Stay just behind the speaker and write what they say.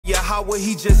how would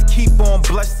he just keep on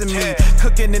blessing me?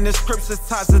 Cooking in the scriptures,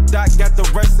 Doc got the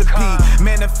recipe.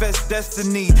 Manifest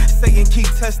destiny, Satan keep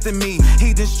testing me.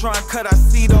 Heathens try and cut our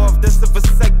seed off, that's a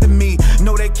vasectomy.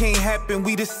 No, that can't happen,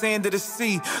 we the sand of the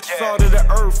sea. Salt of the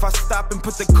earth, I stop and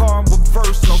put the car in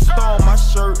reverse. No star on my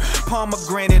shirt,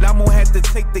 pomegranate. I'm gonna have to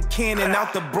take the cannon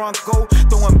out the Bronco,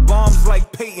 throwing bombs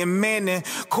like Peyton Manning.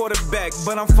 Quarterback,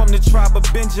 but I'm from the tribe of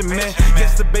Benjamin.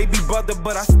 Guess a baby brother,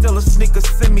 but I still a sneaker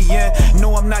Simeon.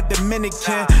 No, I'm not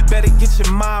Dominican, better get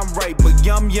your mind right. But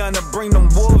young to bring them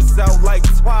wolves out like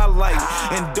Twilight.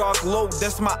 And Dark Low,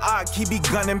 that's my eye, he be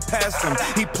gunning past him.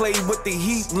 He played with the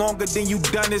heat longer than you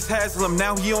done his Haslam.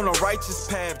 Now he on a righteous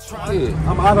path.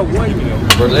 I'm out of one.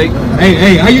 Verse 8.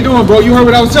 Hey, how you doing, bro? You heard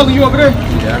what I was telling you over there?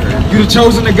 Yeah, I heard. You the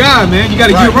chosen of God, man. You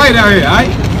gotta get right out here, alright?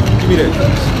 Give me that.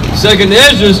 2nd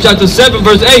Ezra chapter 7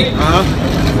 verse 8.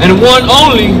 And one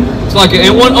only, it's like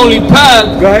and one only path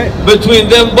between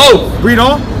them both. Read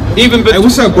on. Even hey,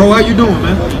 what's up, bro? How you doing,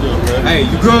 man? Hey,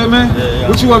 you good, man? Yeah.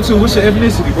 What you up to? What's your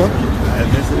ethnicity, bro?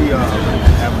 Ethnicity,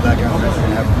 half black and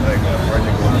half black.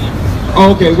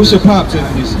 Oh, okay. What's your pop's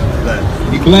ethnicity? Black.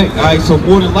 He black. All right. So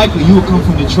more than likely, you will come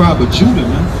from the tribe of Judah,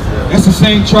 man. Yeah. That's the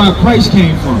same tribe Christ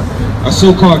came from. A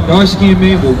so-called dark-skinned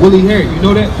man with woolly hair. You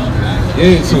know that?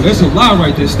 Yeah. So that's a lie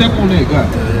right there. Step on that guy.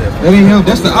 That ain't him.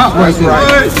 That's the op right there.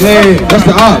 Right. Yeah. That's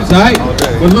the ops. All right.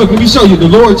 Okay. But look, let me show you.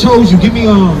 The Lord chose you. Give me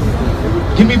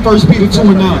 1 Peter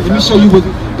 2:9. Let me show you what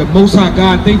the Most High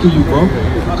God think of you, bro.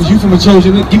 Because you from a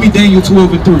chosen. Give me Daniel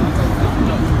 12:3.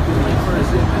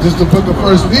 Just the book of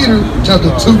 1 Peter, chapter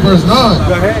 2, verse 9.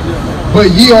 Go ahead. But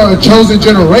ye are a chosen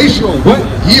generation. What?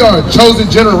 Ye are a chosen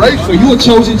generation. So you a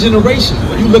chosen generation.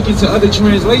 When you look into other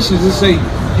translations and say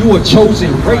you a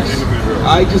chosen race.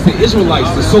 Alright, because the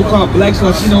Israelites, the so-called blacks,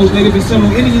 Latinos, Native and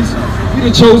Seminole Indians, we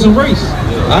the chosen race.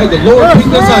 Alright, the Lord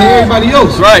picked us out of everybody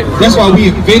else. Right. That's why we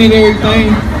invented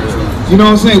everything. You know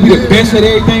what I'm saying? We the best at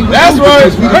everything. That's right.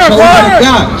 We the chosen of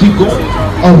God. Keep going.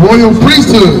 A royal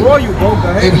priesthood.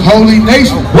 And holy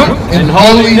nation. What? And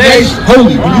holy nation.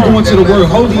 Holy. When you go into the word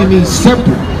holy, it means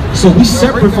separate. So we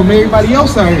separate from everybody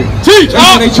else out here. That's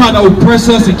why they trying to oppress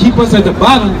us and keep us at the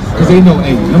bottom, because they know,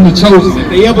 hey, I'm the chosen. If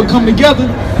they ever come together,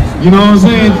 you know what I'm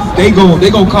saying? They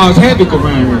gonna cause havoc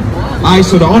around here. Alright,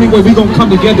 so the only way we gonna come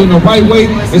together in the right way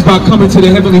is by coming to the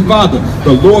Heavenly Father,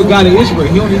 the Lord God of Israel.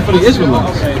 He only for the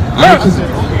Israelites. Alright, because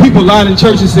people lied in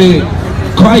church and said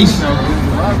Christ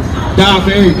died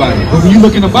for everybody. But when you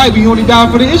look in the Bible, he only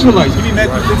died for the Israelites. Give me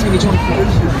Matthew 15:24.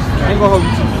 I ain't gonna hold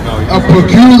you to me. A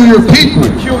peculiar people.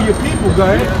 Peculiar people, go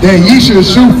ahead. That ye should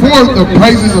shew forth the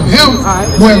praises of him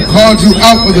who have called you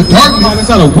out of the darkness,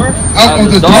 out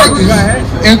of the darkness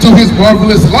into his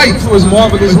marvelous light. Into his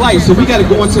marvelous light. So we got to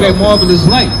go into that marvelous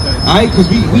light. Alright,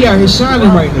 because we out here shining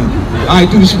right now. Alright,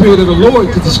 through the Spirit of the Lord,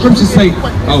 because the scriptures say,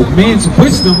 oh, man's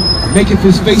wisdom maketh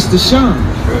his face to shine.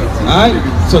 Alright,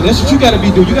 so that's what you got to be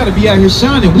doing. You got to be out here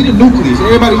shining. We the nucleus.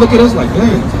 Everybody look at us like,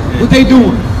 damn, what they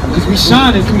doing? Because we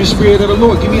shining through the Spirit of the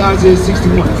Lord. Give me Isaiah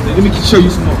 61. Let me show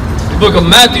you some more. Book of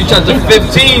Matthew chapter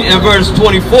 15 and verse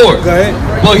 24. Go ahead.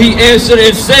 But he answered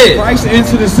and said. Christ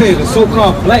answered and said, the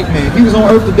so-called black man, he was on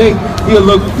earth today, he'll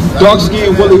look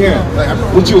dark-skinned, woolly hair.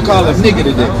 What you would call a nigga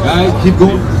today. Alright, keep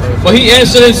going. But he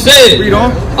answered and said, Read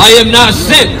on. I am not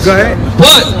sent, Go ahead.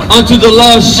 but unto the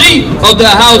lost sheep of the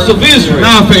house of Israel.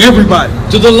 Nah, for everybody.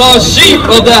 To the lost sheep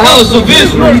of the house of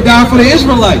Israel. He died for the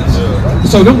Israelites.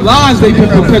 So them lies they can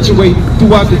perpetuate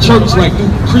throughout the church, like through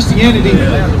Christianity,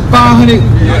 500,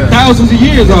 thousands of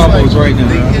years almost right now.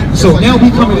 So now we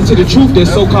coming into the truth that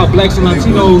so-called blacks and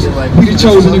Latinos, we the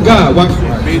chosen of God. Watch.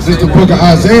 This is the book of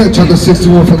Isaiah, chapter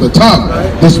 61 from the top.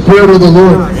 The Spirit of the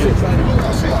Lord.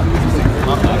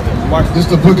 This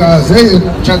is the book of Isaiah,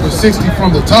 chapter 60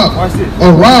 from the top.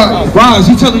 Arise. Arise.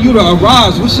 He telling you to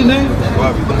arise. What's your name?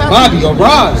 Bobby.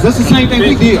 Arise. That's the same thing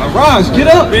we did. Arise. Get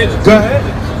up. Go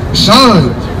ahead.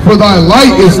 Shine, for thy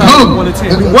light is come.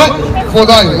 And what? For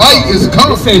thy light is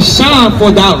come. It says, shine,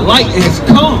 for thy light has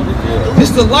come. This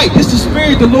the light. This the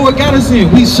Spirit the Lord got us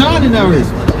in. We shining out here.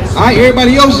 Alright,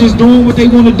 everybody else just doing what they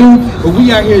want to do, but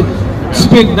we out here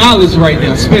spitting knowledge right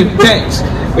now, spitting facts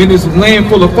in this land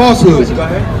full of falsehoods. It's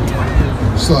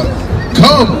like,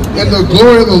 come, and the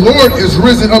glory of the Lord is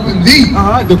risen up in thee.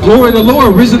 The glory of the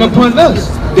Lord risen upon us,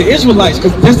 the Israelites,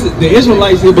 because the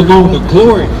Israelites, they belong to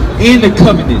glory in the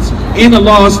covenants, in the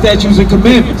laws, statutes, and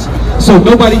commandments. So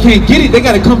nobody can't get it. They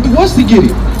got to come through us to get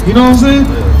it. You know what I'm saying?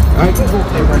 All right.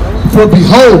 For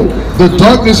behold, the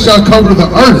darkness shall cover the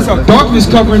earth. So darkness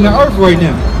covering the earth right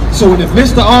now. So in the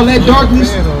midst of all that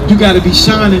darkness, you got to be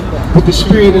shining with the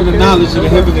Spirit and the knowledge of the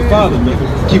Heavenly Father, man.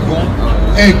 Keep going.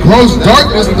 And gross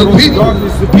darkness to the people.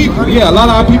 Darkness to the people. Yeah, a lot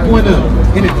of our people in there.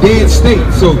 in a dead state.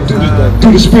 So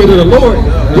through the Spirit of the Lord,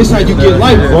 this is how you get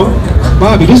life, bro.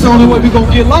 Bobby, this is the only way we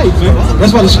gonna get life, man.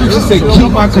 That's why the scripture say,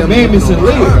 keep my commandments and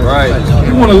live. Right.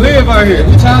 We wanna live out here.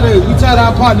 We tired of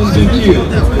our partners being killed,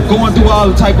 going through all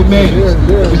the type of madness.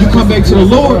 When you come back to the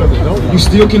Lord, you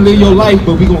still can live your life,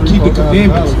 but we gonna keep the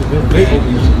commandments.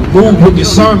 Move with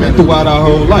discernment throughout our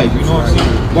whole life. You know what I'm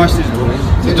saying? Watch this, bro.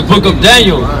 The book of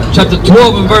Daniel, chapter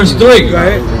 12 and verse 3.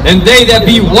 And they that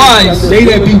be wise. They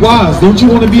that be wise. Don't you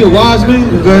want to be a wise man?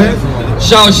 Go ahead.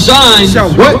 Shall shine. Shall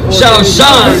what? Shall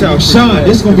shine. Shall shine.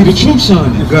 This is going to be the true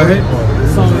shining. Go ahead.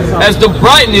 As the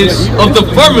brightness of the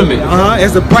firmament.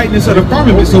 As the brightness of the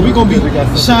firmament. So we're going to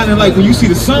be shining like when you see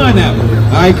the sun out.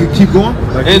 Alright, keep going.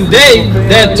 And they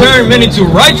that turn many to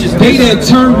righteousness. They that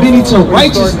turn many to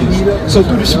righteousness. So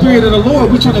through the Spirit of the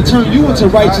Lord, we're trying to turn you into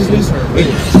righteousness and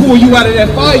pull you out of that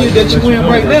fire that you're in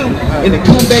right now and to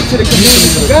come back to the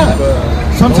commandments of God.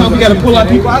 Sometimes we got to pull our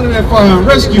people out of that fire and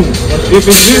rescue them if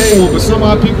it's meant for them. But some of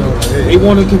our people, they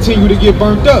want to continue to get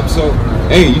burnt up. So,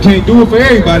 hey, you can't do it for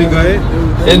everybody. Go ahead.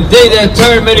 And they that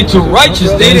turn many to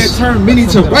righteousness. They that turn many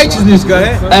to righteousness. Go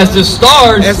ahead. As the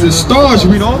stars. As the stars,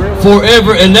 read on.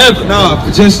 Forever and ever. Nah,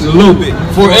 just a little bit.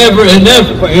 Forever and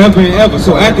ever. Forever and ever.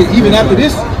 So even after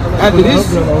this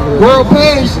world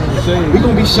pass, we're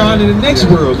going to be shining in the next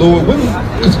world, Lord willing.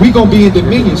 Because we're going to be in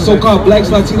dominion. So-called blacks,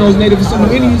 Latinos, Native and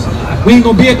Seminole Indians, we ain't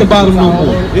going to be at the bottom no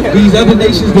more. These other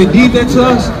nations that did that to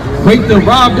us, raped and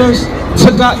robbed us,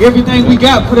 took out everything we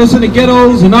got, put us in the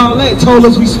ghettos and all that, told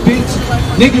us we spits,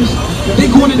 niggas,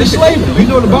 they going into slavery. You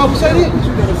know what the Bible said it?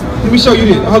 Let me show you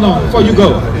this. Hold on, before you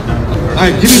go.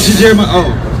 Alright, give it to Jeremiah. Oh.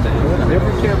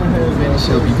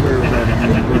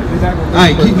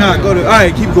 Alright,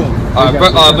 keep going.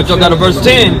 Alright, but y'all got to verse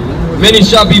 10. Many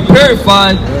shall be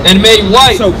purified and made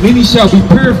white. So many shall be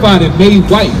purified and made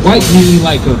white. White meaning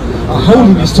like a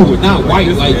holiness to it, not white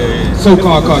like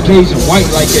so-called Caucasian. White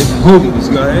like as holiness.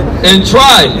 Go ahead. And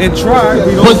tried.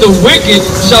 But the wicked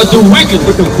shall do wickedly.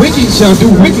 But the wicked shall do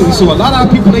wickedly. So a lot of our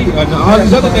people, all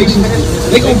these other nations,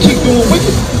 they gonna keep doing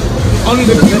wicked. Only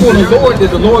the people of the Lord that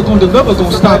the Lord gonna deliver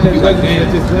gonna stop and be like, man,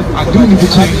 I do need to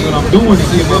change what I'm doing to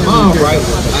get my mind right.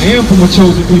 I am from a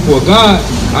chosen people of God.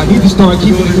 I need to start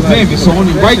keeping the commandments. So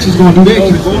only righteous gonna do that.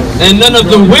 And none of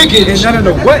the wicked. And none of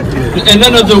the what? And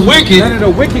none of the wicked. None of the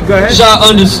wicked, go ahead. Shall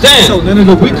understand. So none of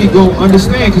the wicked go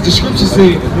understand, because the scripture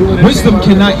said wisdom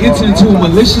cannot enter into a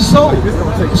malicious soul.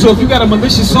 So if you got a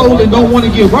malicious soul and don't want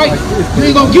to get right, you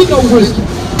ain't gonna get no wisdom.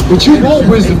 But you want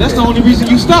wisdom. That's the only reason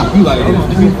you stop. You like, hold on,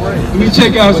 let me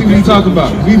check out, see what he's talking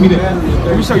about. Read me that.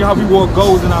 Let me show you how we wore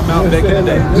gold in our mouth back in the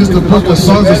day. This is the book of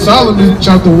Songs of Solomon,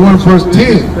 chapter 1, verse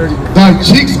 10. Thy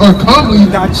cheeks are comely.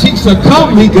 Thy cheeks are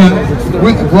comely, God.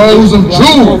 With rows of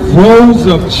jewels. Rows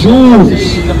of jewels.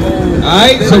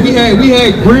 Alright, so we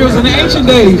had grills in the ancient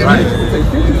days, man.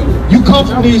 You come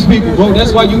from these people, bro.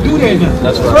 That's why you do that now.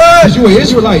 That's right. Because you an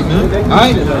Israelite, man.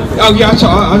 Alright? Oh, yeah,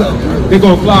 they're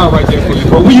going to fly right there for you,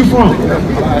 bro. Where you from?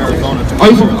 Arizona. Oh,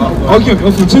 you from? Okay,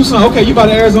 from Tucson. Okay, you by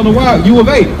the Arizona Wild. U of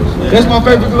A. That's my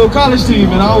favorite little college team,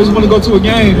 man. I always want to go to a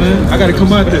game, man. I got to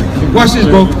come out there. Watch this,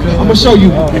 bro. I'm going to show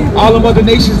you. All them other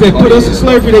nations that put us in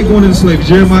slavery, they going into slavery.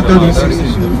 Jeremiah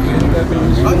 30:16.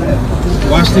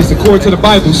 Watch this, according to the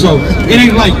Bible. So it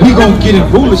ain't like we gonna get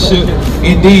in rulership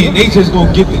and then they just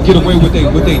gonna get away with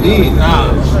what they did.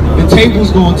 Nah, the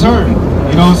table's gonna turn.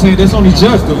 You know what I'm saying? That's only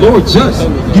just. The Lord just.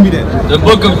 Give me that. The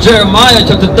book of Jeremiah,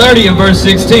 chapter 30 and verse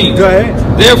 16. Go ahead.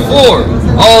 Therefore,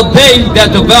 all they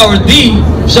that devour thee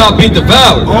shall be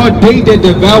devoured. All they that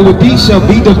devour thee shall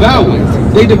be devoured.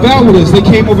 They devoured us. They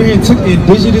came over here and took the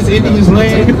indigenous Indians'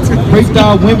 land, raped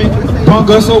our women, brung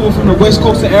us over from the west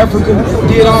coast of Africa,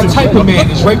 did all type of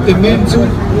madness, raped the men too.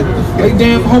 They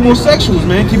damn homosexuals,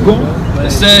 man. Keep going.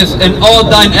 It says, and all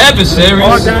thine adversaries.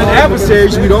 All thine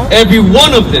adversaries, we don't. Every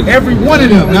one of them. Every one of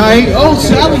them. Now, oh,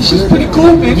 Sally, she's pretty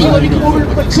cool, man. She let me come over here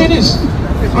and play tennis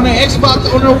on the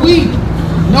Xbox, on her Wii.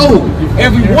 No,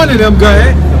 every one of them, go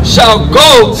ahead. Shall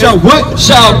go. Shall what?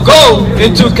 Shall go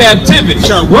into captivity.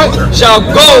 Shall what? Shall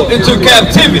go into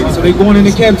captivity. So they going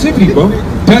into captivity, bro.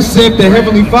 That's said the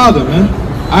Heavenly Father, man.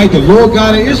 Alright, the Lord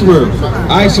God of Israel.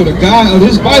 Alright, so the God of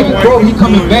this Bible, bro, he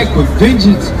coming back with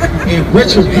vengeance and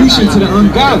retribution to the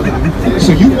ungodly.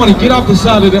 So you want to get off the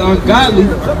side of the ungodly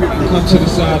and come to the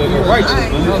side of the righteous,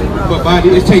 man. But by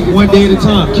it take one day at a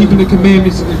time, keeping the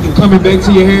commandments and coming back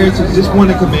to your heritage. Just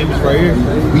one of the commandments right here.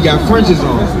 We got fringes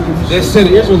on. That set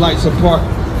the Israelites apart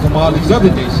from all these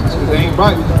other nations, because they ain't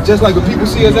right. Just like when people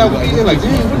see us out, they're like,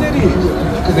 damn, what that is?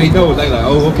 Because they know, they like,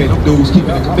 oh, okay, them dudes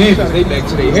keeping the commandments, they back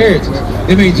to their heritage.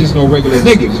 Them ain't just no regular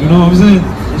niggas, you know what I'm saying?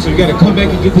 So you gotta come back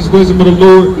and get this wisdom of the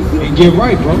Lord and get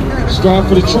right, bro. Strive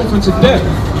for the truth unto death.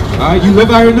 Alright, you live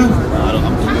out here now?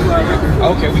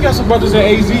 Okay, we got some brothers at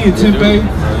AZ and Tempe.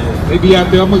 They be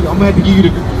out there. I'm gonna have to give you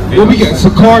the. What we got?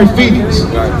 Sakari Phoenix.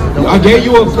 I gave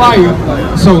you a flyer,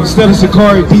 so instead of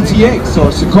Sakari DTX, so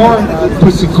Sakari,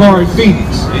 put Sakari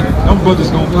Phoenix. And them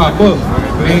brothers gonna pop up.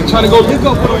 Man, try to go link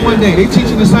up with them one day. They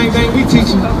teaching the same thing we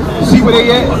teaching. See where they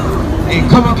at? And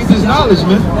come and get this knowledge,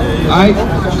 man. Alright?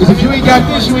 Because if you ain't got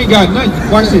this, you ain't got nothing.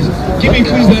 Watch this. Give me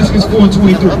Ecclesiastes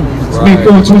 4:23. I mean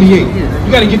 4:28.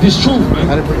 You gotta get this truth,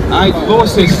 man. Alright, the Lord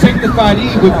says, sanctify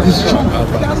thee with this truth.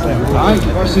 Alright,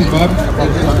 watch this, Bobby.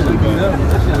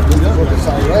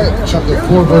 Chapter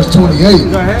 4, verse 28.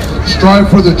 Strive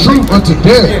for the truth unto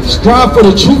death. Strive for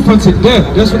the truth unto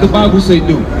death. That's what the Bible say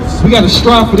do. We gotta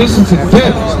strive for this unto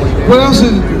death. What else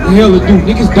is the hell to do?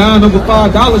 Niggas dying over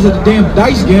 $5 at the damn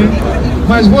dice game.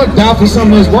 Might as well die for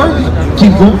something that's worthy.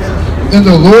 Keep going. And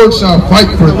the Lord shall fight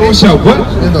for thee. The Lord shall what?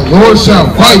 And the Lord shall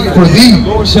fight for thee. The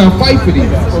Lord shall fight for thee.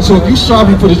 So if you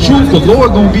striving for the truth, the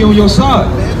Lord gonna be on your side.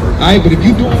 Alright, but if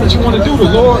you doing what you want to do, the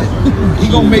Lord, He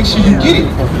gonna make sure you get it.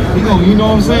 He gonna, you know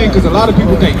what I'm saying? Because a lot of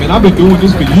people think, man, I've been doing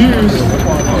this for years.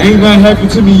 Ain't nothing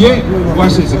happened to me yet.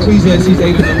 Watch this, Ecclesiastes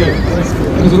 8:11.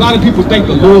 Because a lot of people think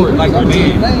the Lord like a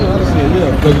man.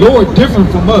 The Lord different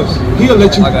from us. He'll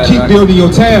let you keep building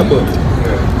your tab up.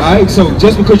 Alright, so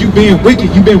just because you've been wicked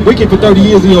for 30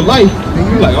 years of your life, and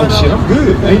you're like, oh shit, I'm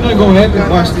good. Ain't nothing gonna happen.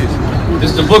 Watch this.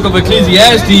 This is the book of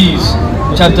Ecclesiastes,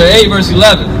 chapter 8, verse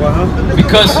 11.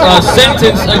 Because a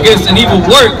sentence against an evil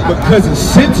work, because a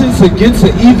sentence against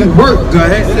an evil work, go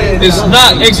ahead, is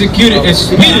not executed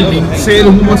expediently. Say it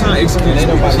one more time. Executed.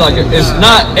 It's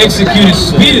not executed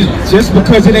speedily. Just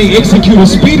because it ain't executed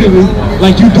speedily,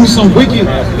 like you do some wicked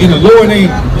and the Lord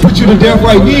ain't put you to death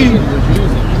right then.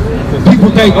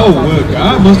 People think, oh, well,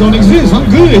 God must don't exist. I'm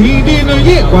good. He ain't did nothing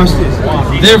yet. Watch this.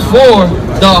 Therefore,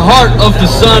 the heart of the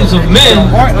sons of men,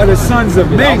 go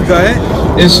ahead,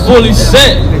 is fully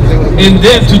set in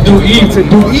them to do evil. To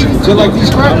do evil, just like these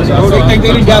criminals. They think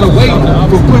they done got away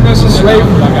from putting us in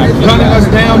slavery, gunning us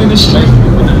down in the street.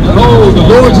 Oh, the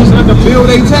Lord just let them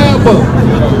build a tab up.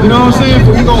 You know what I'm saying?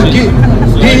 But He gonna get,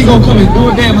 then He gonna come and do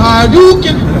a damn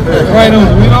Hadouken right on.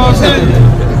 You know what I'm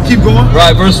saying? Keep going.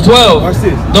 Right, verse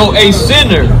 12. Though a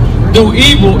sinner do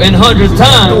evil 100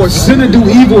 times. Though a sinner do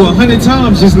evil 100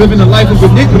 times, just living a life of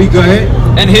iniquity, go ahead.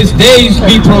 And his days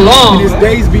be prolonged. And his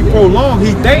days be prolonged,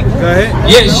 he think, go ahead.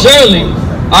 Yet surely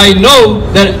I know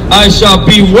that I shall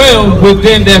be well with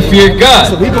them that fear God.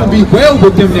 So he gonna be well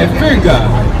with them that fear God.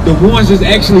 The ones that's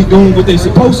actually doing what they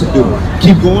supposed to do.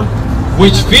 Keep going.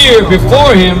 Which fear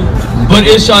before him, but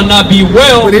it shall not be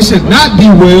well. But it should not be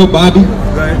well, Bobby.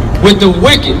 With the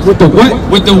wicked. With the what?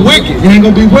 With the wicked. It ain't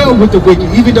gonna be well with the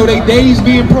wicked. Even though they days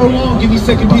being prolonged. Give me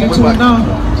 2 Peter 2:9.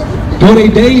 Though they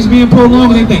days being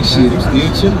prolonged, they think, shit, I'm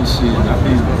still chilling, shit.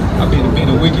 I've been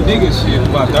a wicked nigga, shit. For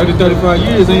about 30, 35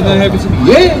 years, ain't nothing happened to me.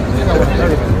 Yeah.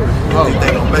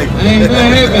 Ain't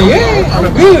nothing happened. Yeah, I'm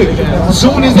good. As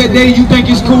soon as that day you think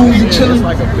it's cool, you chilling,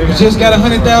 you just got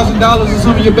 $100,000 in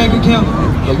some of your bank account,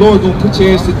 the Lord gonna put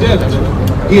your ass to death.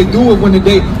 He'll do it when the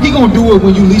day, he gonna do it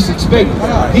when you least expect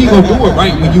it. He gonna do it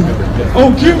right when you,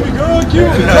 oh, kill me, God, kill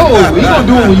me. No, he gonna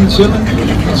do it when you chilling.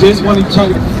 You just want to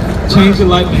try to change your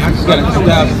life, man. I just got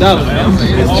 $100,000, man. I'm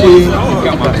just gonna chill.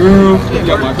 Got my girl,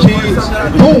 got my kids.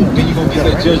 Boom, then you gonna get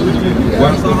that judgment.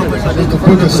 Watch The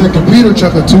book of 2 Peter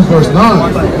chapter 2 verse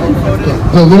 9.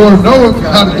 The Lord knoweth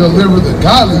how to deliver the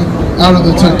godly out of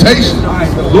the temptation.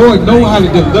 The Lord know how to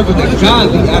deliver the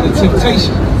godly out of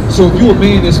temptation. So if you're a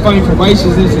man that's fighting for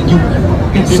righteousness and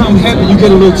something happen, you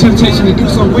get a little temptation to do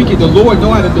something wicked, the Lord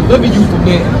know how to deliver you from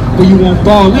that, but you won't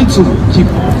fall into it. Keep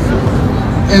on.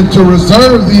 And to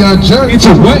reserve the unjust.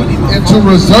 Into what? And to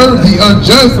reserve the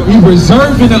unjust. He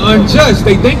reserving the unjust.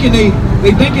 They thinking they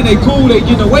cool, they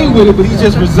getting away with it, but he's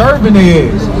just reserving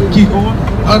their ass. Keep on.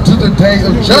 Unto the day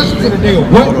of judgment. The day of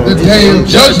what? The day of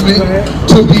judgment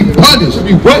to be punished. To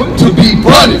be what? To be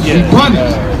punished. To be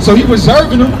punished. So he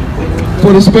reserving them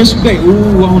for the special day.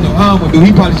 Ooh, I don't know how I'm gonna do.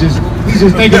 He's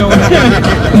just thinking,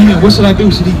 man, what should I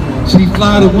do? Should he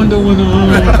fly the window on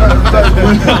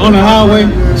the highway?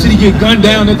 Should he get gunned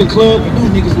down at the club? You know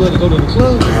niggas love to go to the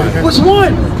club. Which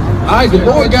one? Alright, the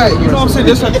Lord got it. You know what I'm saying?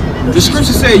 That's like the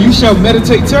scripture said, you shall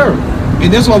meditate terror.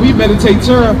 And that's why we meditate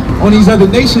terror on these other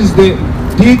nations that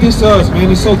did this to us, man.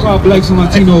 The so-called blacks and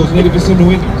Latinos, Native and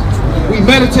Seminole Indians. We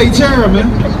meditate terror, man.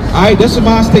 Alright, that's a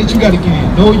mind state you gotta get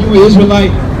in. Know you an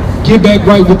Israelite. Get back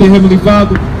right with the Heavenly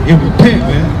Father and repent,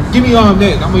 man. Give me that.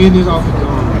 I'm gonna end this off with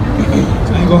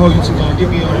I ain't gonna hold you too long. Give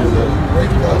me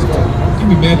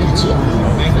Matthew 2.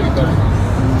 Matthew 3.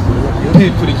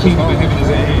 Repent for the kingdom of heaven is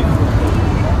at hand.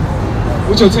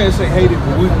 What your text say? Hated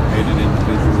for what? Hated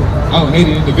individual. Oh,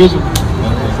 hated individual.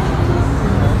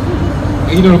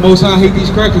 And you know the Most High hate these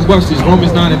crackers. Watch this.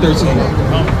 Romans 9 and 13.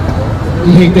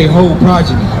 He hate their whole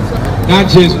progeny.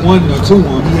 Not just one or two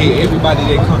of them. He hate everybody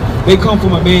they come. They come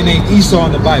from a man named Esau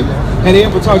in the Bible. Had they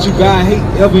ever taught you God hate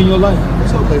ever in your life?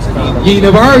 You ain't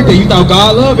never heard that. You thought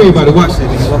God loved everybody. Watch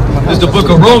this. It's the book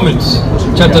of Romans,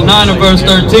 chapter 9 and verse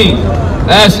 13.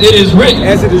 As it is written.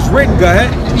 As it is written, go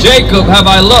ahead. Jacob have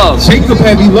I loved. Jacob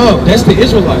have he loved. That's the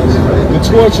Israelites. The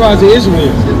 12 tribes of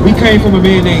Israel. We came from a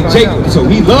man named Jacob. So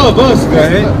he loved us. Go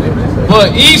ahead.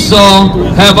 But Esau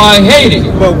have I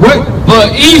hated. But what?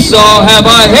 But Esau have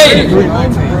I hated.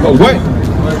 But what?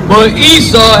 But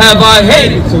Esau have I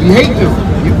hated. So he hate them.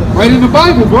 Right in the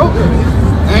Bible, bro.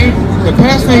 The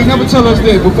pastor ain't never tell us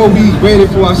that before we read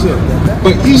it for ourselves.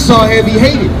 But Esau have he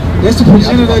hated. That's the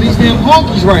progenitor of these damn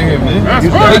honkies right here, man.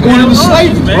 They going into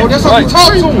slavery, bro. That's how we talk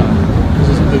to them.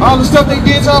 All the stuff they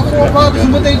did to our forefathers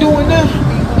and what they doing now.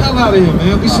 Hell out of here,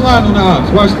 man. We sliding on the odds.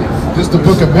 Watch this. This is the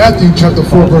book of Matthew, chapter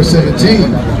 4, verse 17.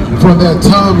 From that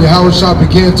time, Yahushua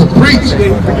began to preach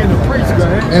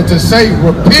and to say,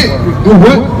 repent. Do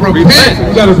what? Repent.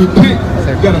 You gotta repent.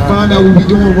 You gotta find out what we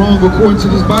doing wrong according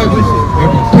to this Bible and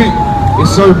repent.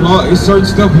 It's certain law, it's certain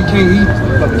stuff we can't eat.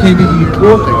 You can't be eating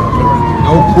pork.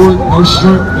 No pork, no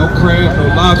shrimp, no crab, no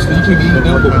lobster. You can't be eating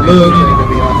nothing but blood in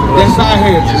it. That's our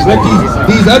heritage. Let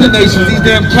these other nations, these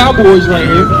damn cowboys right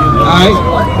here, alright,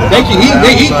 they can eat,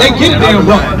 they get it damn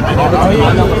rough.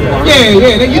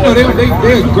 Yeah, you know, they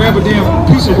grab a damn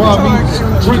piece of raw meat,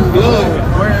 drink blood,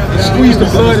 and squeeze the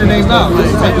blood in their mouth.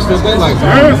 That's the type of stuff they like.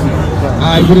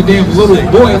 Alright, with a damn little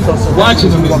boy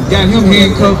watching them and got him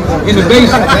handcuffed in the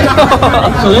basement.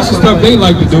 So that's the stuff they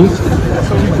like to do.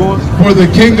 For the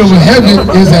kingdom of heaven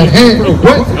is at hand.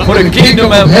 What? For the kingdom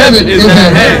of heaven is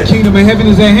at hand. The kingdom of heaven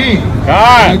is at hand.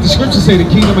 Like the scriptures say, the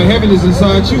kingdom of heaven is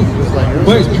inside you.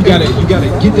 But you gotta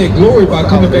get that glory by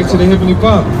coming back to the Heavenly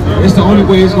Father. It's the only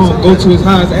way it's gonna go to his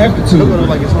highest aptitude.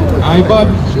 Alright,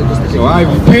 Bobby? So I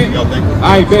repent.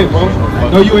 Alright, bet, bro.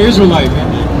 No, you an Israelite, man.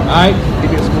 Alright?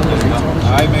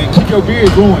 Alright, man. Keep your beard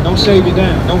going. Don't shave it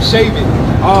down. Don't shave it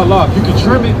all off. You can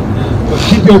trim it, but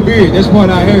keep your beard. That's part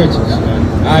of our heritage.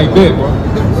 I bet, bro.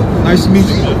 Nice to meet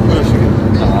you.